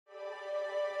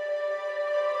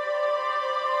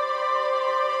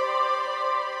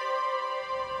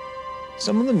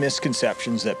Some of the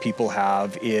misconceptions that people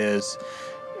have is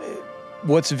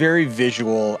what's very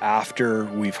visual after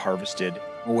we've harvested,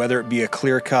 whether it be a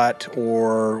clear cut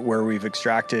or where we've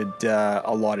extracted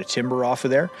a lot of timber off of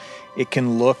there. It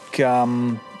can look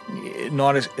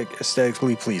not as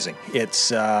aesthetically pleasing. It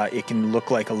can look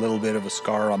like a little bit of a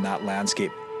scar on that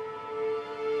landscape.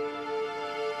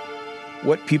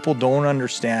 What people don't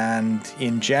understand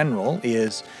in general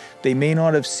is they may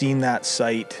not have seen that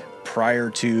site prior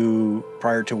to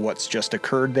what's just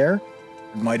occurred there.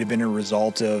 It might have been a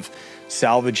result of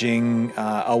salvaging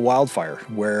a wildfire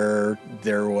where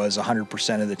there was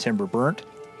 100% of the timber burnt.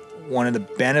 One of the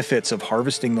benefits of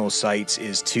harvesting those sites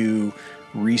is to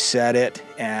reset it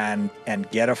and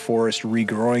get a forest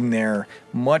regrowing there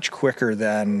much quicker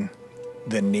than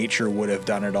nature would have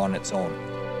done it on its own.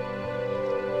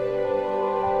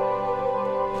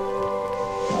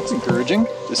 That's encouraging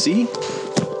to see.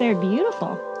 They're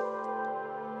beautiful.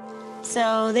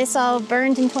 So this all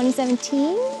burned in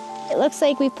 2017. It looks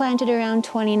like we planted around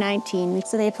 2019.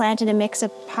 So they planted a mix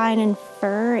of pine and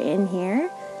fir in here.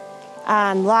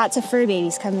 Lots of fir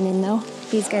babies coming in though.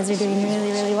 These guys are doing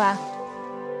really, really well.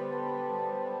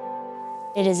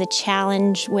 It is a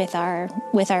challenge with our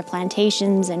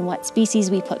plantations and what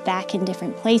species we put back in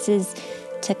different places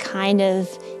to kind of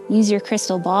use your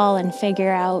crystal ball and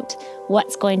figure out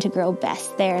what's going to grow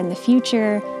best there in the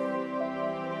future.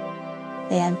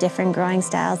 They have different growing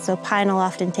styles, so pine will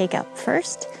often take up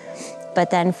first, but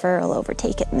then fir will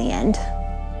overtake it in the end.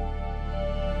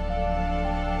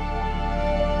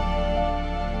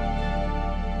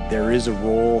 There is a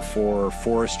role for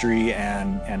forestry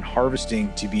and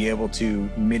harvesting to be able to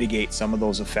mitigate some of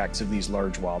those effects of these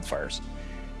large wildfires.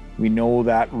 We know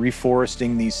that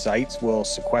reforesting these sites will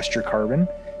sequester carbon,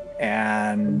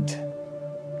 and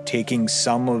taking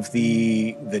some of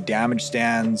the damaged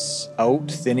stands out,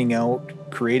 thinning out,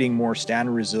 creating more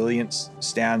stand resilience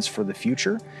stands for the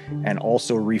future, and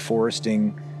also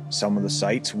reforesting some of the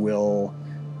sites will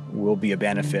be a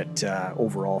benefit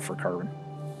overall for carbon.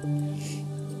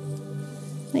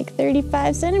 Like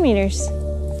 35 centimeters.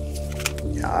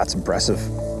 Yeah, that's impressive.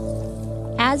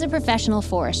 As a professional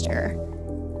forester,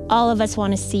 all of us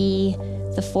want to see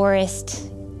the forest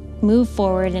move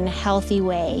forward in a healthy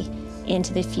way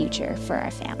into the future for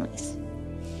our families.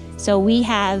 So we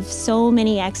have so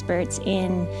many experts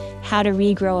in how to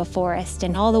regrow a forest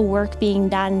and all the work being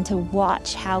done to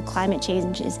watch how climate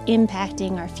change is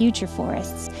impacting our future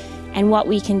forests and what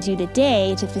we can do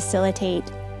today to facilitate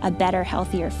a better,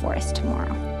 healthier forest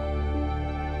tomorrow.